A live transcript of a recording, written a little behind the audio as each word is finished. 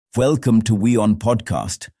Welcome to WION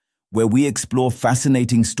Podcast, where we explore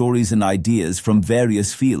fascinating stories and ideas from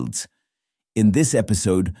various fields. In this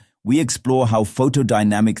episode, we explore how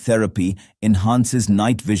photodynamic therapy enhances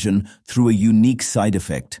night vision through a unique side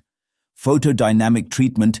effect. Photodynamic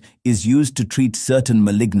treatment is used to treat certain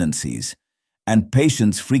malignancies, and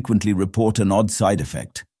patients frequently report an odd side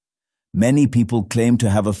effect. Many people claim to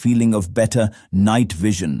have a feeling of better night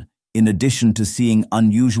vision, in addition to seeing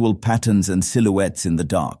unusual patterns and silhouettes in the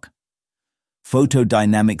dark.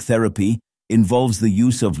 Photodynamic therapy involves the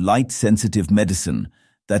use of light-sensitive medicine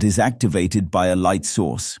that is activated by a light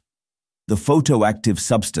source. The photoactive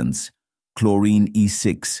substance, chlorin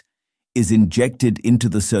E6, is injected into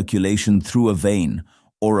the circulation through a vein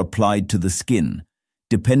or applied to the skin,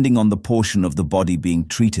 depending on the portion of the body being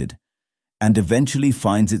treated, and eventually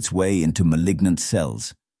finds its way into malignant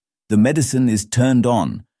cells. The medicine is turned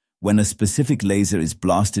on when a specific laser is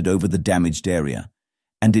blasted over the damaged area,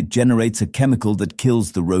 and it generates a chemical that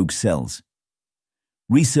kills the rogue cells.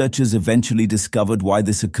 Researchers eventually discovered why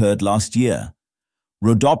this occurred last year.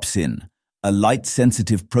 Rhodopsin, a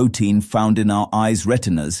light-sensitive protein found in our eyes'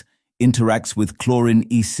 retinas, interacts with chlorin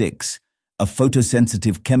E6, a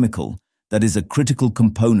photosensitive chemical that is a critical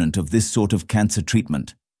component of this sort of cancer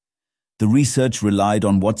treatment. The research relied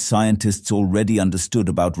on what scientists already understood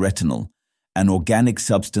about retinal, an organic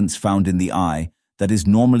substance found in the eye that is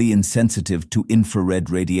normally insensitive to infrared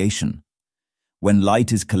radiation. When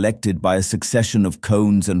light is collected by a succession of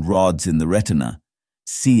cones and rods in the retina,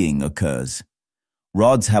 seeing occurs.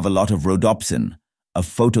 Rods have a lot of rhodopsin, a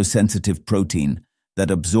photosensitive protein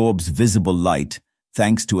that absorbs visible light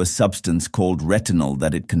thanks to a substance called retinal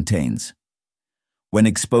that it contains. When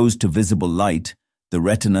exposed to visible light, the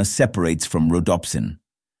retina separates from rhodopsin.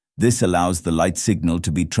 This allows the light signal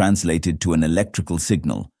to be translated to an electrical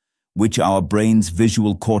signal, which our brain's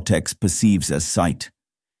visual cortex perceives as sight.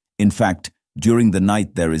 In fact, during the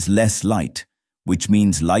night there is less light, which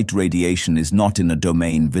means light radiation is not in a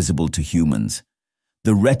domain visible to humans.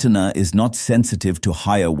 The retina is not sensitive to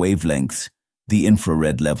higher wavelengths, the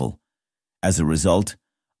infrared level. As a result,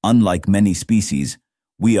 unlike many species,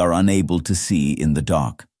 we are unable to see in the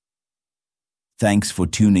dark. Thanks for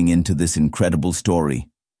tuning into this incredible story.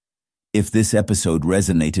 If this episode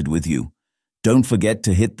resonated with you, don't forget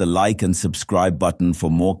to hit the like and subscribe button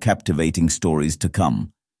for more captivating stories to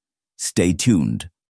come. Stay tuned.